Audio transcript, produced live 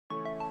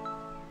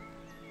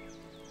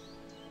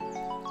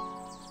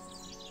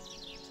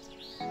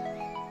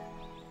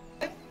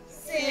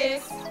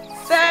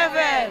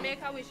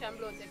wish and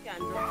blow the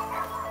candle.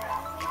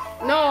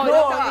 No,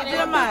 it's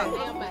your mind.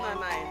 My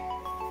mind.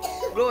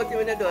 Blow it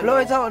when you're done. Blow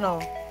it out now.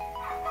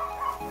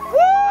 Woo!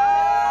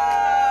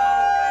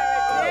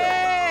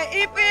 Yeah!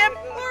 Hip hip!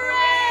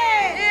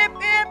 Hooray! Hip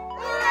hip!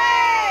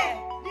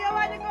 Hooray! Do you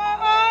want to go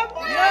home?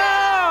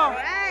 No!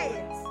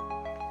 Right.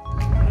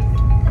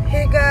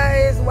 Hey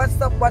guys,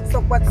 what's up?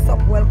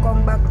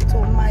 Welcome back to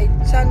my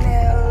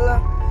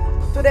channel.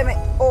 Today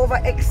I'm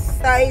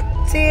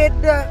overexcited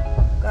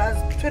because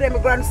today my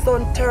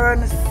grandson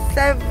turned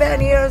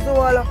 7 years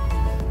old.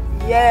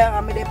 Yeah,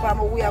 I'm there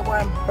for we are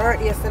going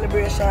birthday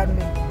celebration.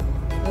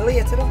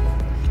 Late, you know?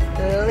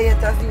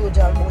 Late as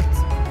usual, but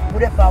we're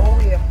there for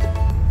we.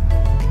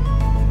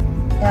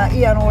 Yeah,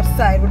 here on our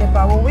side, we're there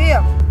for we.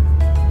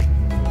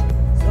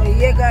 So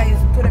yeah guys,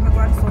 today my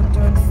grandson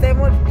turned 7,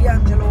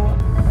 D'Angelo,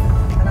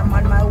 and I'm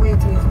on my way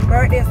to his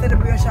birthday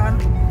celebration.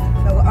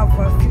 I will have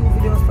a few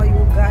videos for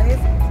you guys.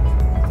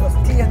 So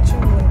stay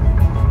tuned.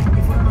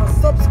 If you don't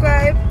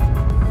subscribe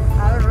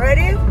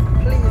already,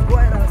 please go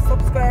ahead and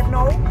subscribe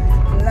now.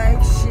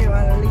 Like, share,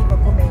 and leave a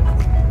comment.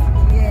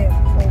 Yeah,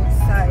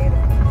 outside.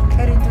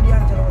 Heading to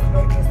D'Angelo's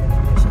birthday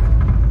celebration.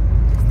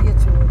 Stay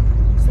tuned.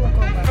 Soon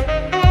come back.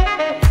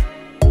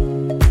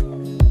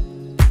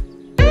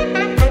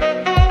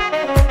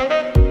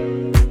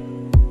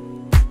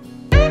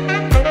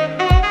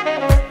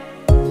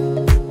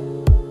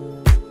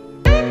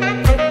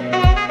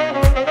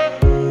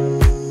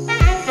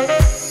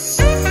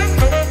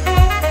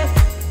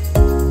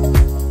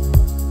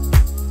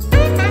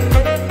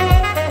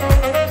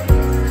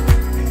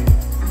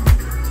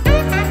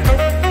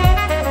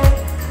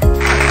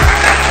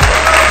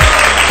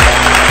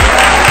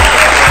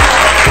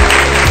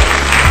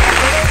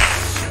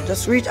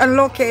 Just reach a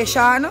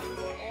location.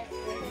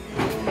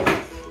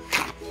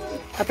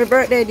 Happy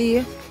birthday,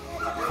 dear.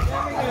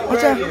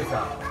 What's up?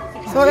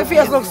 So your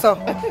face looks so.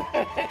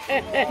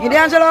 You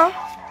D'Angelo?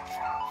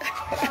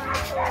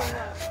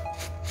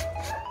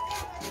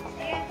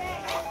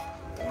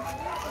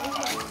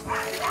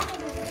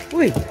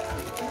 Wait.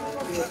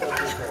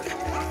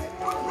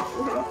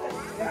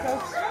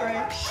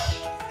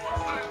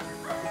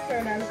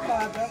 Eternal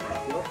Father,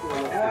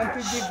 I want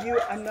to give you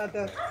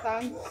another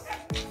thanks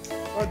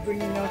for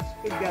bringing us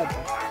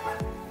together.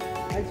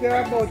 As you're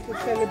about to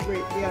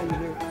celebrate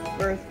D'Angelo's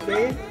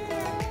birthday,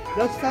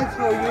 just as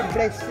how you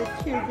blessed the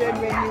children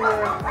when you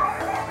were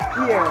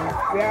here,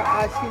 we are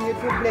asking you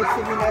to bless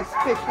him in a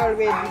special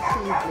way this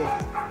evening.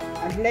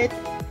 And let,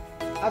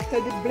 after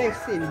the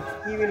blessing,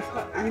 he will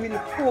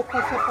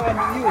focus upon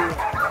you,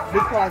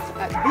 because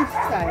at this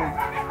time,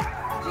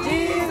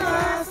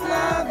 Jesus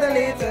loved the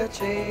little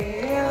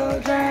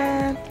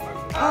children,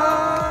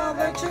 all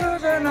the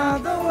children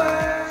of the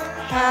world.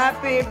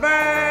 Happy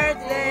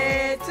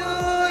birthday to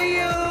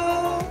you.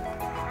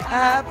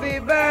 Happy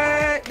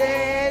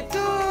birthday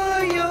to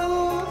you.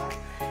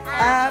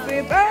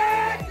 Happy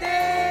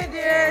birthday,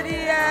 dear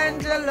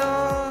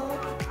D'Angelo.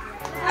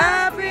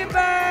 Happy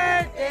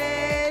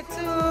birthday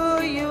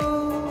to you.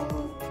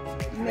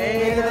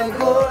 May the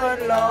good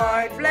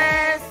Lord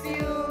bless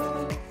you.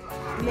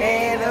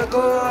 May the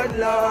good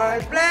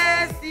Lord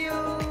bless you.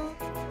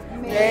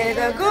 May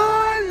the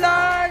good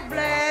Lord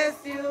bless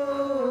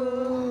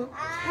you.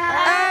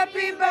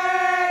 Happy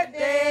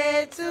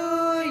birthday to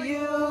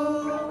you.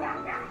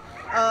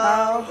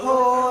 How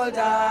old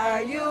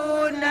are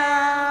you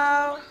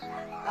now?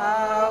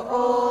 How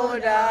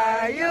old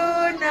are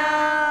you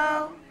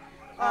now?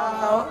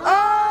 How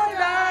old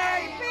are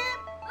you?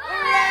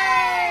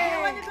 Hooray! You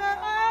want to go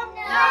home?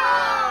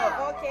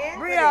 No! Okay.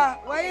 Bria,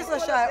 why are you so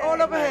shy?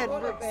 All over head.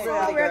 So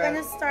we're going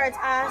to start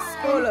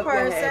asking a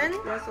person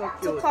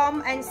to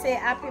come and say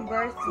happy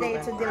birthday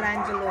to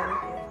D'Angelo.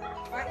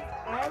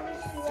 I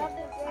wish you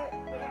happy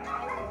birthday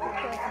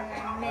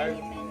many.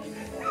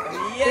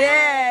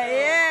 Yeah.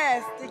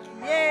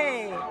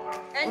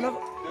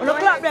 Wanna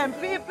clap them.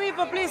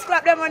 People, please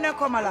clap them when they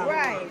come along.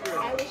 Right.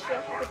 I wish you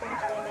happy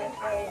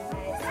birthday and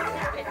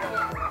very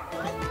nice.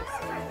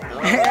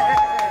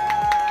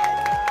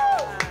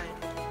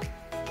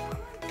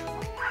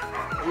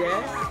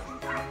 Yes?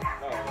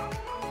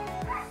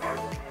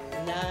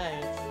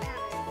 Nice.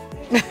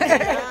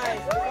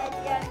 Nice.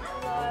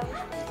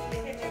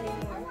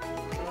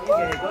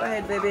 Okay, go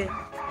ahead, baby.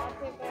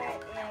 Happy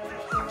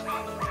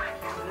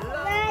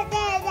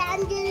birthday,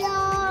 D'Angelo.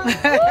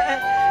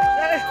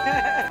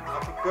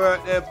 Happy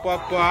birthday,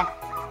 Papa.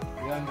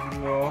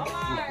 D'Angelo,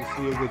 good to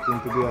see you getting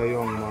to be a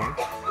young man.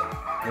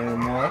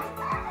 More.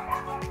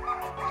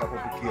 Chop up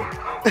the cake.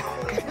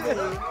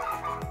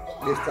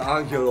 Mr.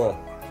 Angelo.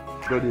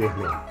 Good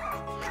evening.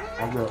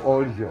 I'm going to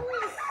hold you.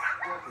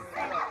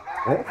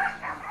 Eh?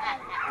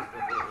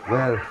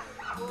 Well,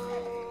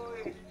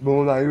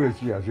 when I was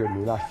here, I said,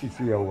 last 6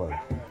 years old.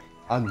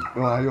 And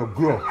when I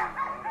grow up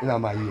in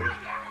my years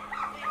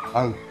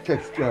and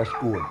text to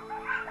school,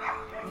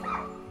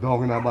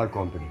 down in a bad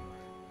company.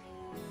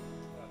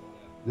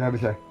 You know what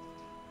I say?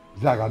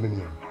 Zaga me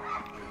name.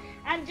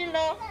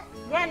 Angelo,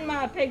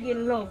 Grandma Peggy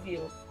love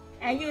you.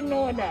 And you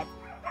know that,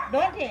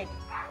 don't it?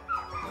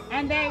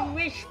 And I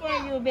wish for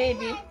you,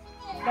 baby,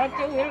 that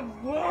you will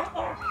grow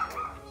up.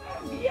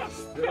 Be a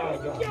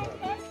strong young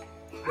man.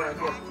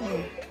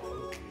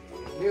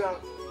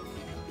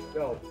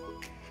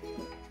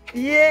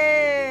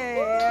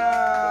 Yeah.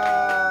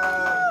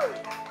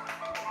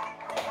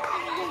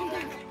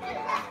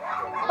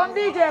 Come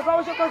DJ, come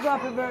wish your cousin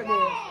happy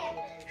birthday.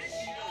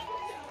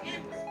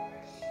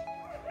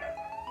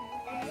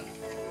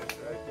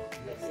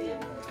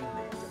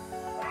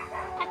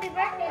 Happy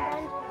birthday,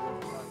 Don.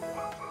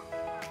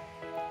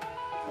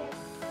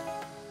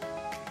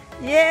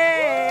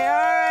 Yeah,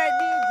 alright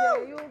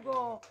DJ, you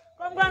go.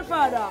 Come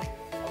grandfather.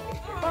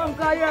 Come,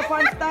 cause you're a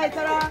pants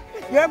tighter.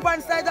 You're a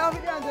pants tighter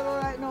with Angelo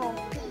right now. I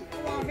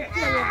want to tell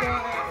you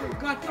that I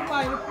got to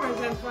buy the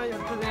present for you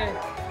today.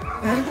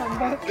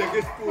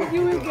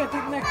 You will get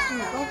it next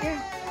week, okay?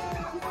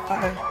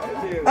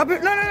 Happy,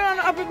 no,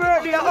 happy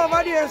birthday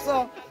over there,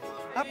 so.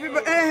 Happy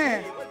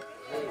birthday.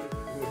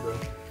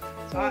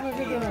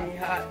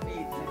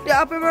 Yeah,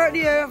 happy birthday,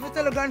 you have to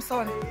tell your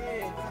grandson.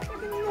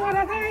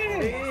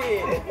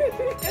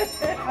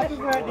 Happy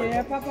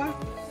birthday, Papa.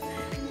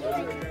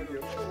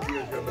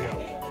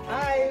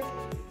 Hi.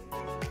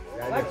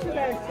 What should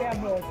I say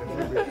about you?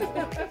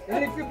 The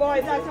little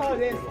boy that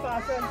always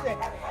pass and say,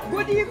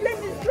 good evening,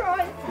 Miss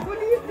Troy.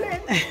 Good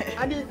evening.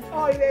 And he's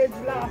always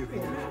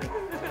laughing.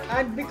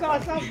 And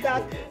because of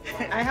that,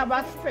 I have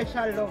a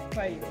special love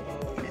for you.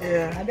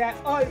 Yeah. And I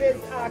always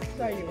ask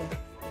for you.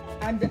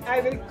 And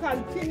I will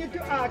continue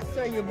to ask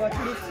for you, but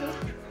listen,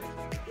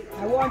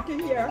 I want to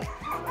hear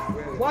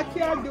what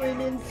you are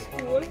doing in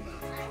school,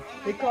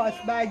 because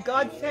by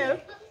God's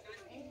help,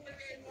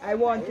 I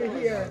want to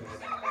hear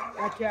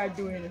that you are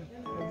doing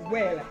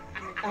well.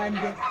 And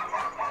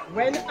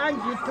when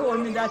Angie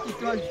told me that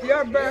it was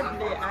your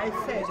birthday, I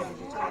said,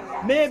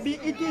 maybe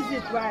it is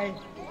it why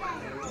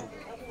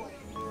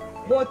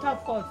both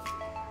of us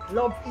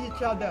love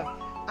each other.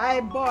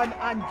 I born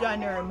on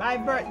January. My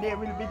birthday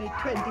will be the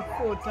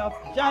 24th of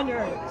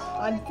January.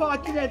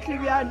 Unfortunately,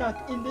 we are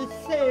not in the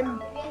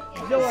same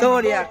zone.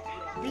 Zodiac.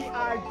 We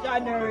are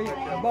January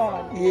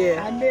born.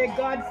 Yeah. And may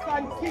God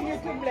continue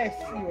to bless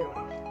you.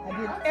 And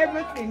in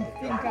everything,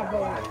 think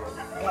about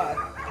God.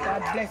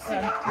 God bless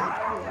and keep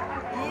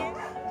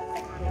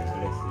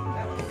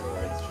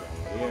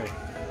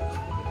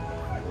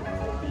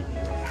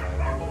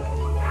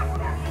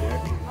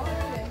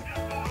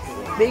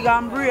you. Big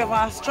and brave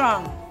and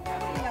strong.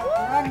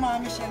 Grandma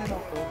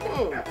Michelle.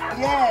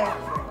 Yeah.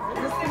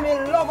 You see me,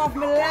 love of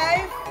my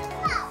life.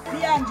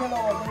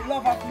 D'Angelo, the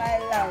love of my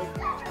life.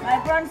 My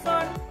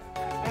grandson,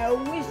 I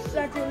wish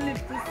that you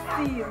live to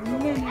see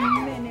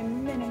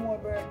many more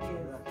birthdays.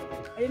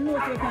 I know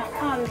you can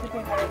always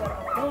depend on your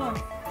son.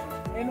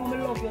 I know I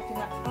love you to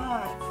my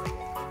heart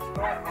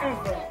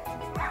forever.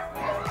 I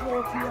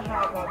hope you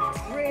have a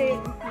great,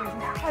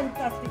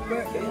 fantastic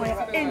birthday. When you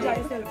enjoy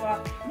yourself.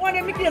 One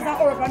of the days at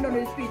work and done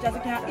with the speech, as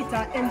you can eat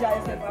and enjoy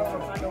yourself at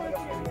work and done with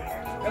your friends.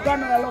 Your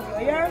grandmother love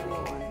you, yeah?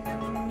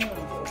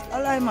 I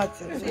like my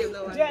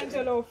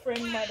D'Angelo,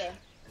 friend mother.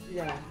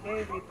 Yeah.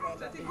 David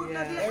mother.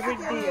 Yeah. Every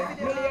day.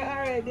 Millie, you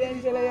alright?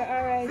 D'Angelo, you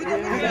alright?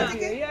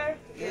 Yeah.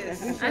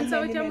 Yes. And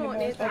so with your mouth,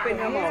 Nathan. Open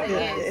your mouth.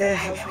 Yes. Yeah.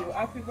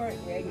 Happy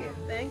birthday again.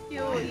 Thank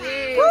you.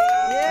 Yay.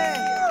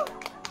 Yeah.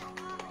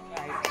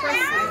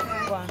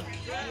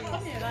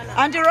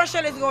 Auntie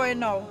Rochelle is going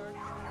now.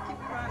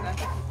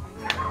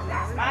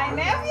 My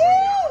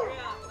nephew!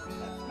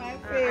 That's my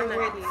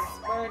favorite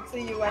word to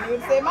you. And you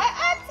would say, my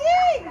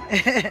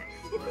auntie!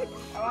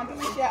 I want to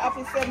wish you a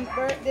happy 7th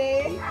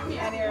birthday.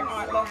 And your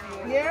aunt loves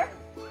you. Here?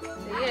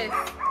 Yes.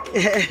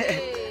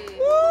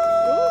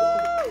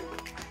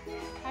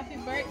 Happy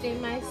birthday,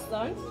 my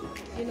son.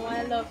 You know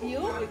I love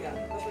you.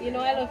 You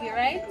know I love you,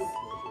 right?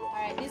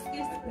 Alright, this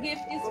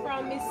gift is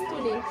from Miss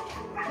Tuni.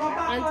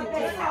 Auntie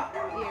Tuni.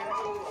 Here.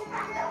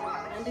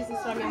 And this is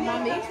from your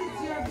mommy.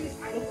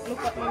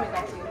 Look what mommy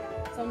got you.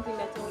 Something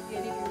that you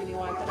really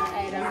want, and I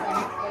hide and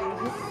buy it for you.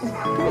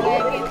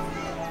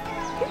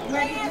 You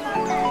like it?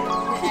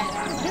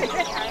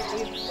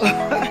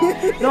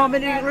 No, I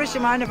didn't wish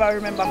him. I never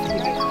remember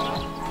giving.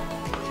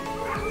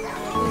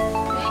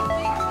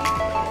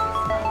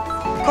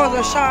 Because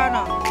of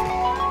Shana.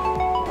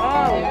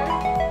 Oh.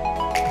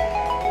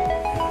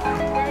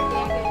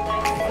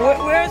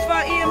 Where's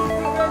for him?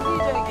 Where's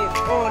DJ gift?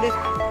 Oh,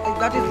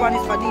 that is one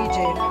is for DJ.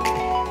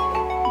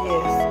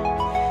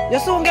 Yes. You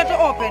soon get to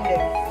open them.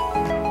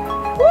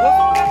 You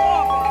soon get to open.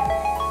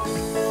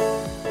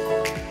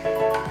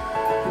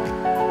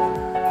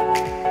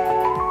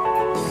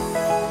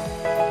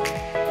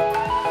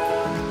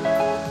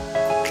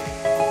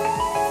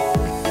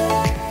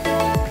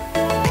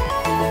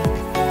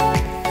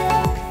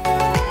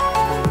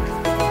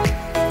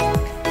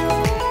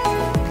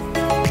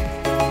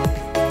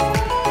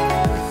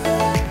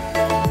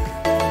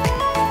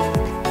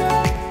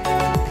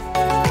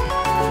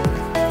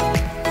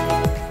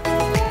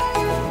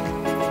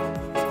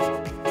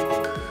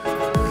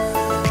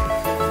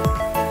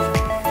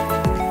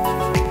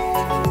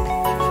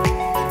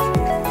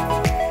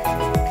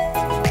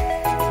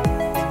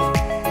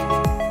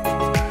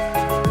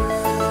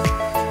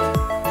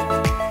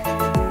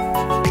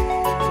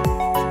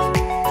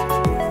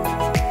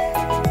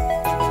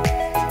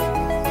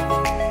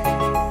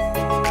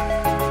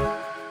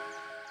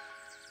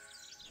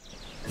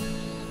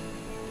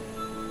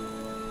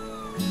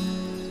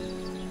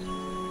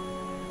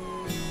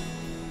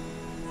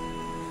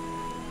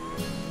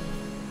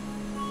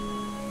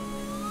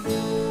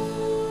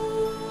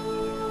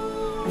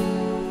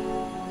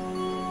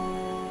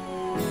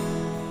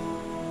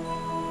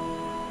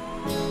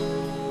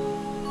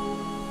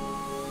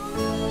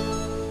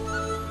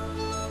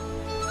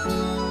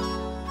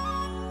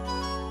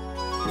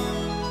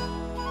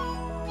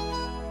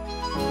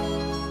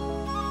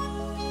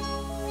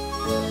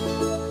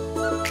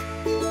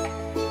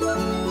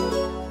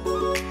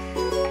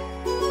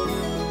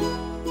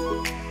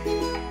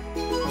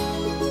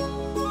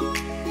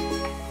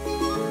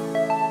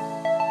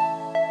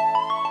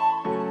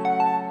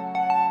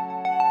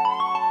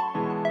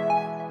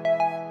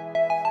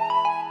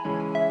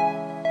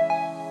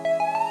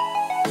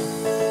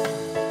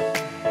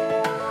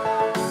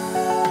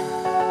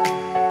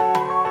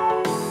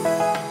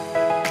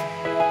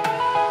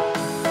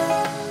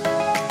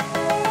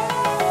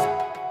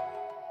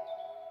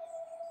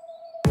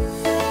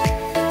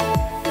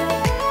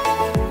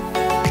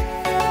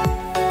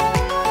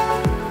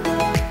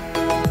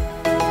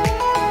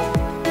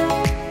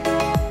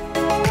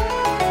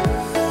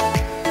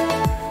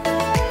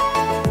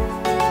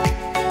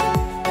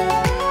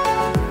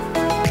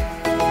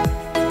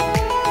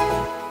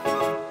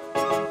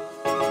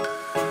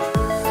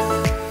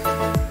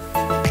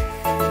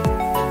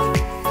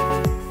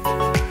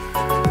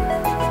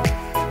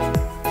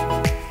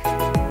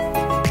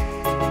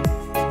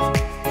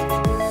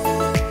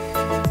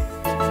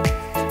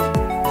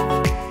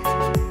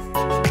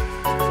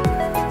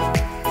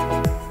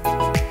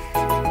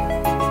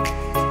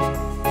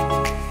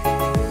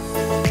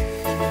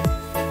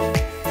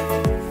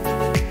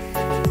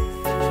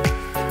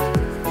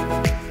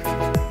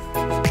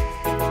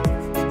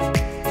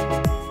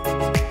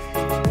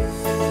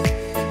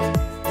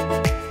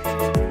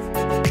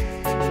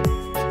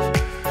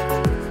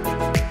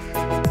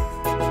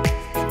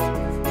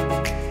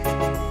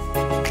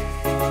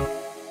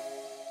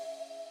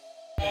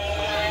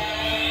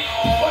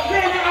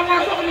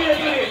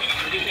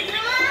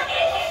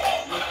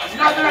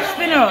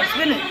 it,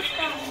 spin it.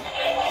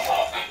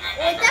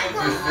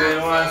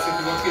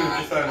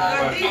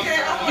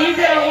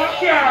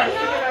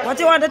 What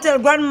you want to tell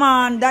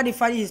grandma and daddy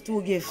for these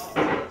two gifts?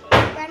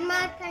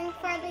 Grandma, thanks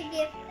for the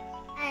gift.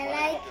 I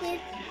like it.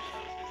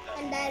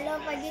 And I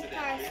love a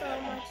guitar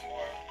so much.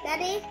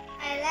 Daddy,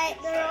 I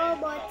like the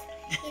robot.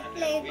 He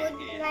play good,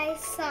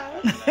 nice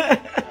song.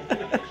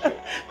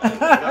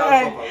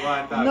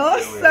 No,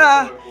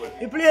 sir.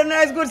 You play a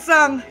nice, good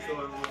song.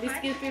 This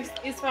gift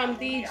is from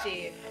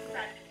DJ.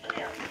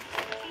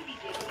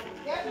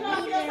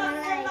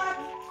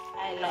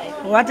 I like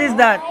it. What is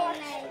that?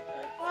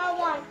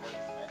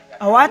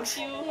 A what?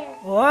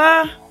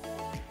 What?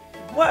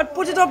 What?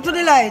 Put it up to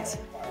the light.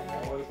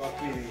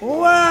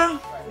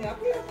 What?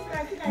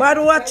 Bad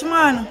watch,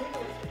 man.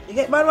 You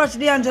get bad watch,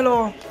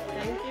 D'Angelo.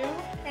 Thank you.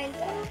 Thank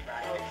you.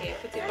 Okay,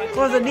 put it back.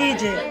 Because the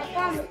DJ.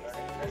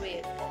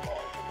 Wait.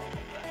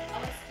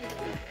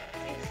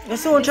 You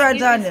soon try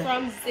This it is on.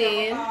 from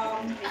Zane.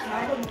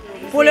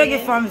 Pull your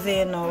gift from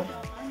there now.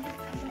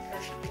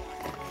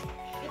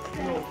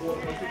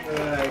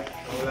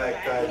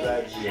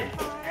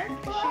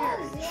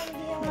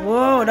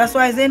 Whoa, that's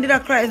why Zane did a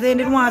cry. Zane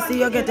didn't want to see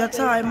you get your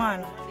toy,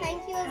 man.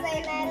 Thank you,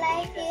 Zayn. I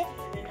like it.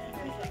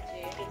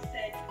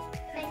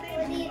 Thank you,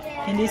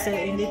 DJ.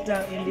 In the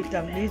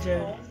tongue,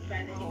 DJ.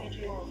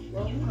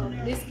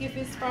 This gift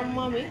is from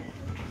Mommy.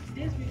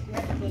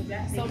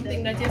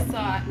 Something that you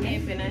saw at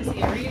Ape and I say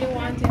you really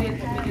wanted it,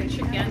 but we didn't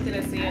trick you until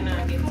I say you're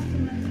not get it.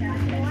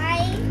 Why?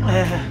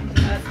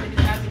 Because we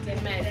didn't have it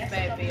in mind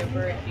by your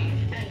birthday.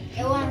 I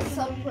want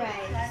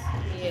surprise.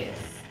 Yes.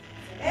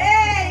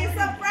 Hey,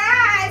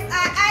 surprise! I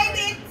hide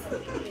it!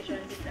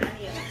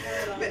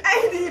 I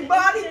hide the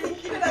body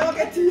thinking that I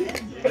get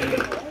it.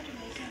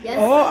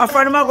 Oh, a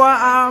friend of mine go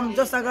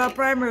just like a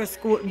primary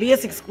school,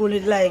 basic school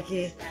is like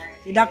the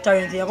doctor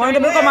is here. Going to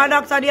become a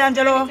doctor,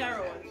 D'Angelo?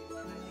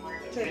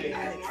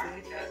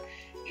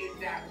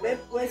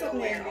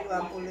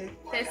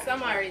 Test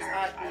summary is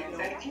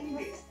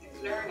heartbeat.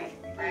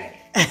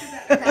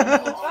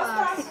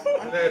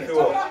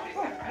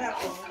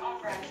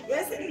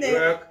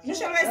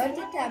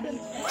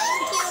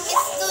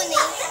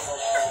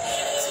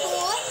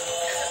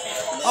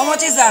 How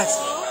much is that?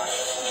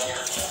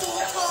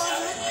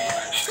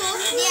 To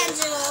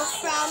D'Angelo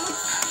from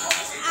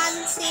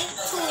Auntie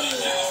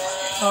Tony.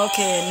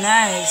 Okay,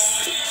 nice.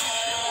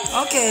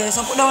 Okay,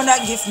 so put down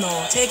that gift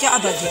now. Take your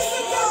other gift.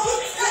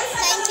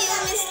 Thank you,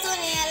 Miss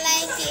Tony. I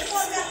like it.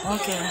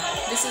 Okay.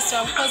 This is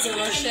from Cousin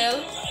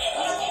Rochelle.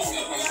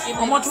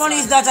 How much money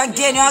is that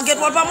again? You get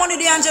what for money,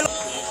 D'Angelo?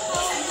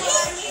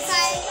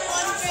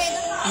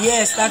 500.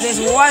 Yes, that is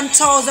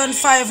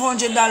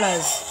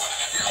 $1,500.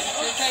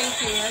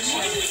 Thank you,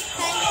 Rochelle.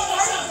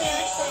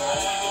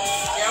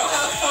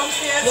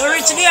 You're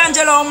rich,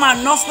 D'Angelo, man.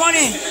 Enough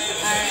money.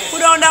 Alright, Put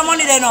down that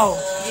money there now.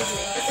 give me.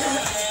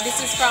 This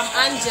is from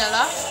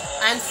Angela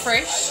and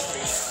Fresh.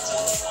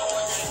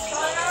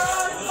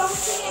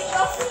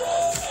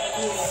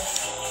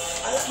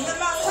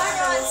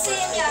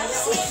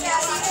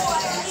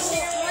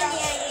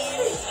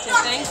 So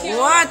thank you.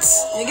 What?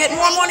 You get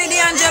more money,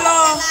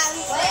 D'Angelo?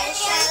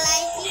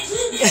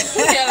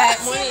 You like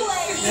money?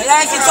 You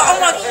like it so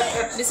much?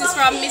 This is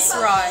from Miss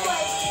Roy.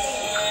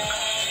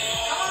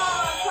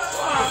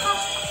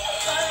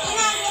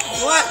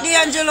 What,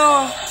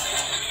 D'Angelo?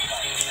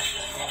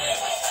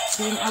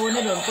 See, I will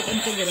never put them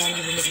together and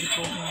give them looking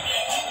for me.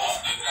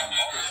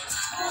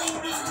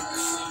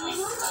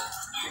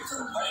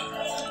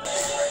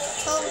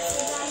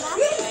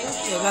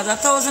 You got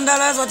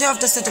 $1,000? What you have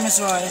to say to Miss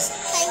Royce?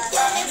 Thank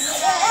you, Miss